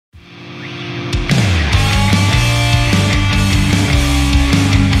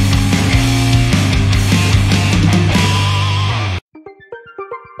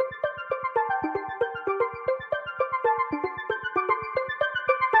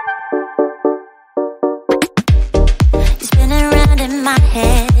in my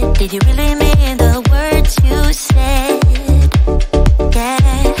head. Did you really mean the words you said?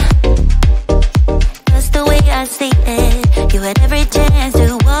 Yeah, that's the way I see it. You had every chance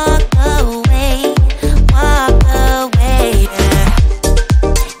to walk away, walk away. Yeah.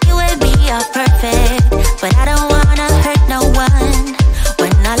 You and me are perfect, but I don't wanna hurt no one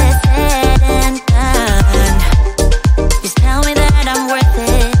when all is said and done. Just tell me that I'm worth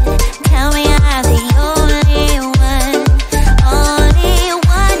it. Tell me I'm the only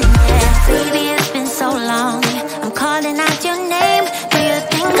one, yeah. Baby, it's been so long, I'm calling out your name. Do you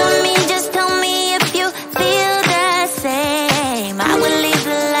think of me? Just tell me if you feel the same. I will leave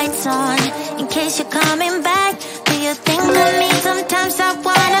the lights on in case you're coming back. Do you think of me? Sometimes I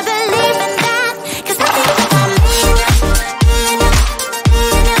wanna believe in that, 'cause I think about me and you, me and you, me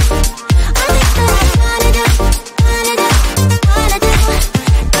and you. All things that I wanna do, wanna do, wanna do.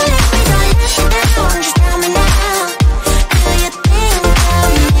 Don't let me let you down, just tell me now. Do you think of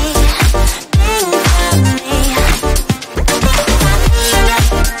me? Think of me? I think about me and you, me and you, me and you. I think about me and you,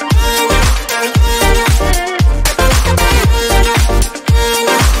 me and you, me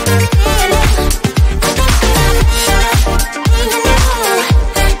and you. I think about me and you, me and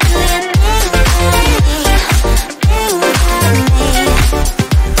you. Do you think of me? Think of me?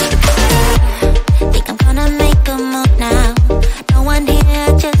 Think I'm gonna make a move now. No one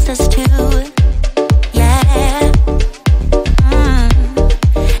here, just us two. Yeah.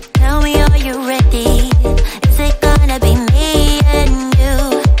 Tell me, are you ready? Is it gonna be me and you?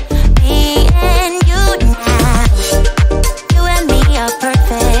 Me and you now. You and me are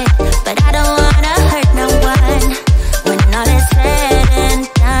perfect, but I don't wanna hurt no one when all is said and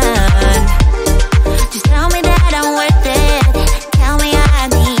done. Just tell me that I'm worth it. Tell me I'm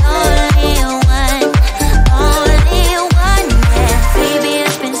the only one, yeah. Baby,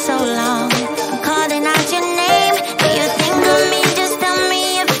 it's been so long, I'm calling out your name. Do you think of me? Just tell me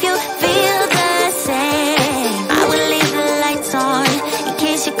if you feel the same. I will leave the lights on in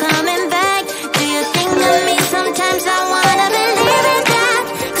case you're coming back. Do you think of me? Sometimes I wanna believe in that,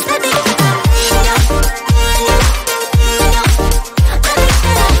 'cause I think about me and you, me and you, me and you. All things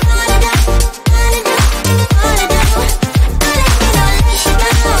that I wanna do, wanna do, wanna do. Don't let me let you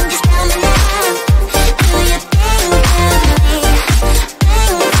down, just tell me now. Do you think of me? Think of me? I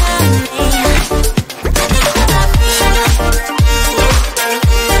think about me and you, me and you, me and you. I think about me and you, me and you, me and you.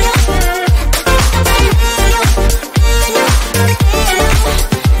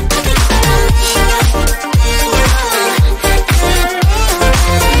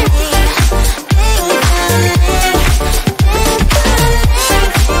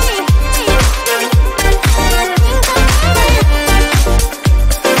 think about me and you, me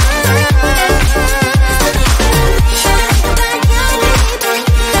and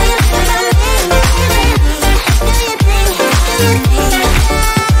you. Do you think of me?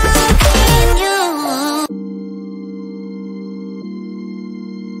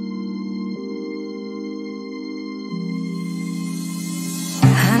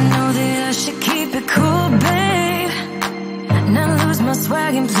 I know that I should keep it cool, babe. Not lose my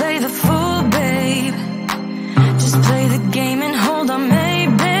swag and play the fool, babe. Just play the game and hold on,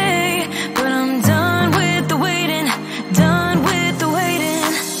 maybe. But I'm done with the waiting, done with the waiting.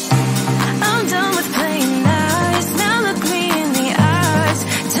 I'm done with playing nice. Now look me in the eyes.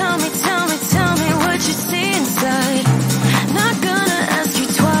 Tell me, tell me, tell me what you see inside. Not gonna ask you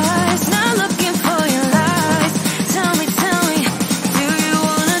twice. Not looking for your lies. Tell me, do you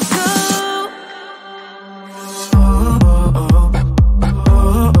wanna go?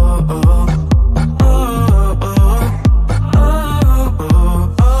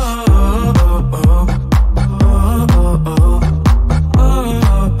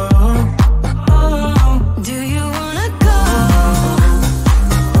 Do you wanna go?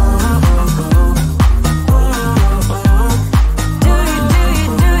 Do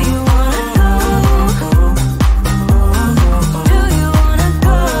you wanna go? Do you wanna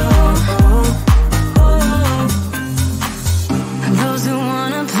go? Those who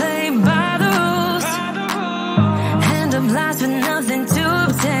wanna play by the rules end up last with nothing to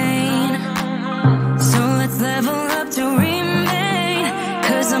obtain. So let's level up to remain,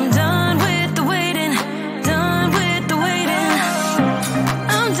 'cause I'm done with the waiting, done with the waiting.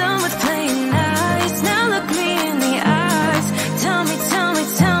 I'm done with playing nice. Now look me in the eyes. Tell me,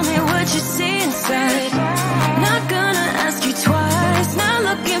 tell me what you see inside. Not gonna ask you twice. Not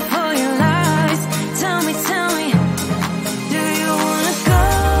looking for your lies. Tell me, do you wanna go?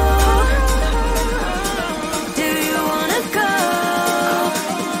 Do you wanna go?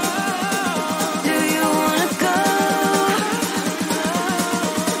 Do you wanna go?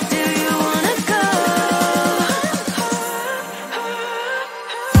 Do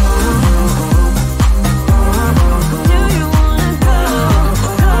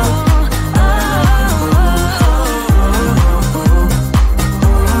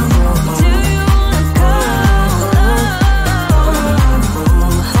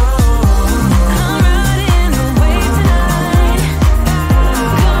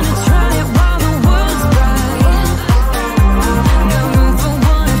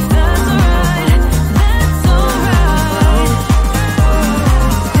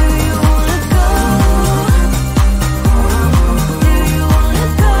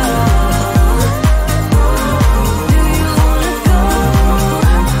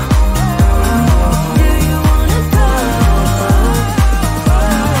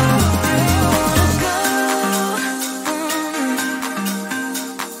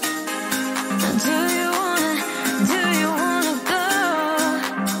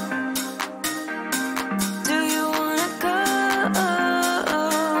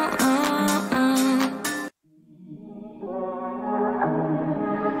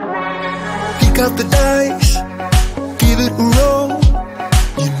up the dice, give it a roll.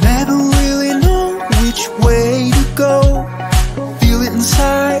 You never really know which way to go. Feel it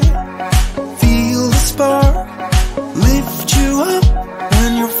inside, feel the spark, lift you up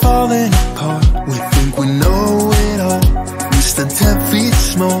when you're falling apart. We think we know it all, we stand 10 feet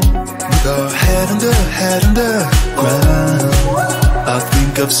small, with our head under ground. I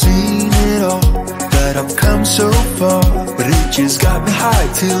think I've seen it all, that I've come so far, but it just got me high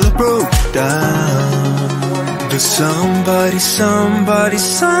till I broke down. Does somebody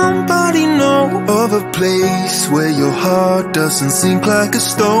know of a place where your heart doesn't sink like a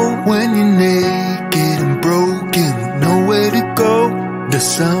stone? When you're naked and broken with nowhere to go. Does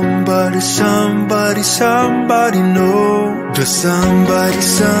somebody know? Does somebody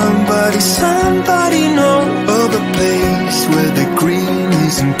know of a place where the green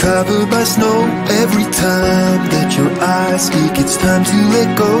isn't covered by snow? Every time that your eyes speak, it's time to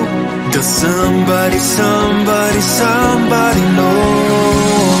let go. Does somebody know?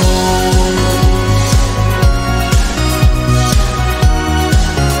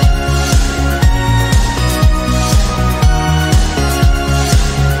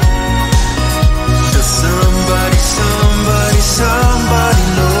 Somebody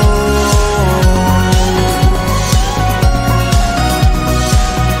know.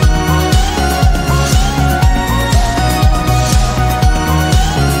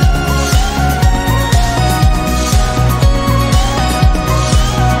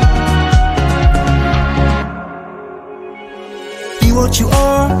 Be what you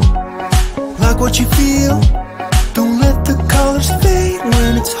are, like what you feel. Don't let the colors fade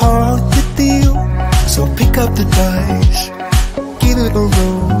when it's hard to deal. So pick up the dice, give it a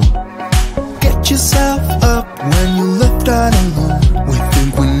roll. Get yourself up when you're left out alone. We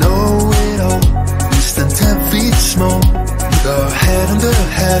think we know it all, we stand 10 feet small, with our head under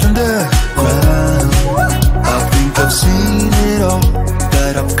ground. I think I've seen it all,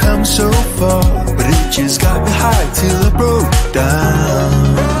 that I've come so far, but it just got me high till I broke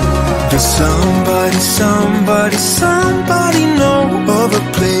down. Does somebody know of a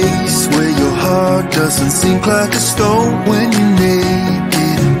place where your heart doesn't sink like a stone? When you're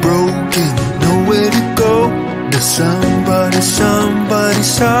naked and broken, nowhere to go. Does somebody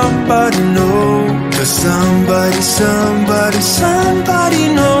know? Does somebody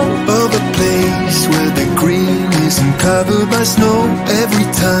know of a place where the green isn't covered by snow? Every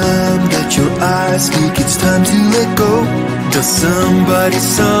time that your eyes speak, it's time to let go. Does somebody know?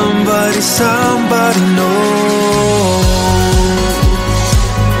 Somebody know.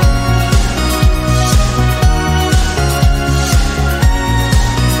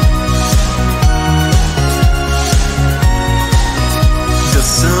 Does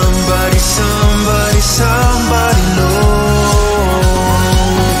somebody know?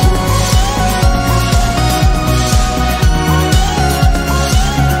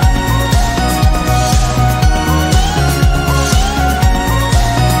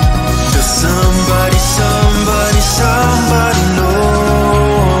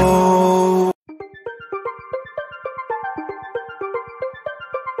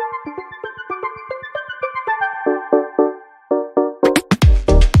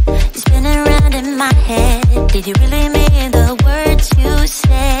 My head, did you really mean the words you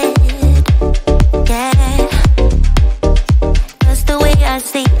said? Yeah, just the way I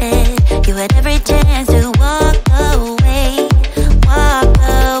see it, you had every chance to walk away,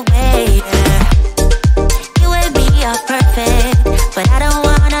 yeah. You and me are perfect, but I don't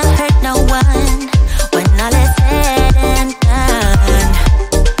wanna hurt no one when all is said and done.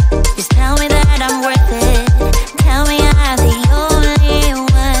 Just tell me that I'm worth it, tell me I'm the only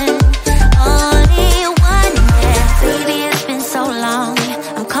one.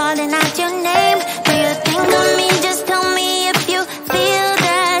 I'm calling out your name. Do you think of me? Just tell me if you feel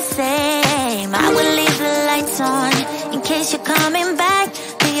the same. I will leave the lights on in case you're coming back.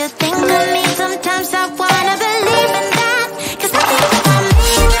 Do you think of me? Sometimes I wanna believe in that, 'cause I think about me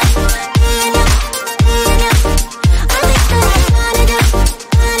and you, me and you, me and you. All things that I wanna do,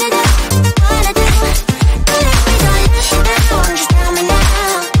 wanna do, wanna do. But if we don't let you down, just tell me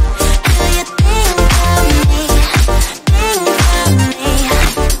now. Do you think of me? Think of me?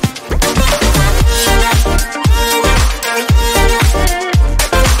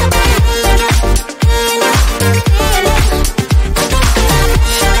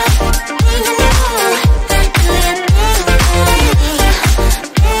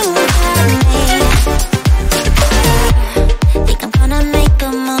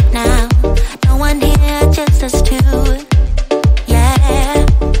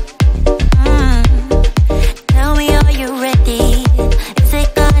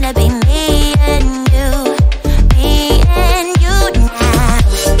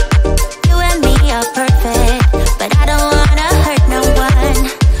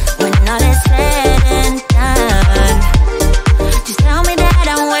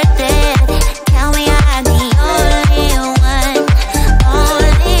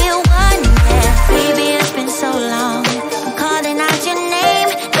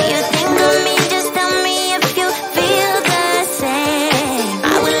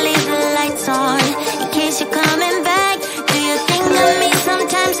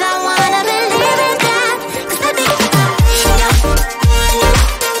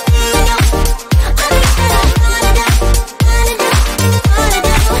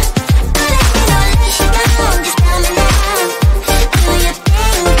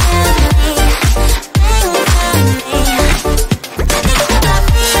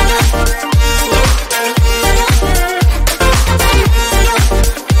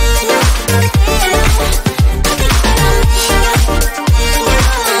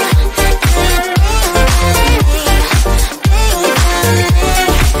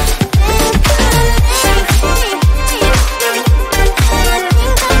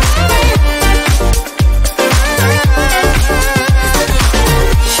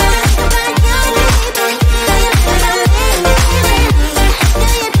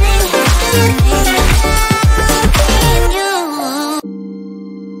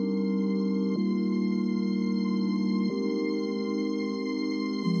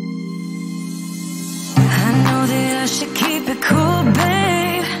 should keep it cool,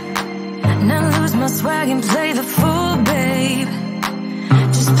 babe. Not lose my swag and play the fool, babe.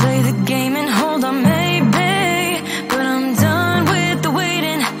 Just play the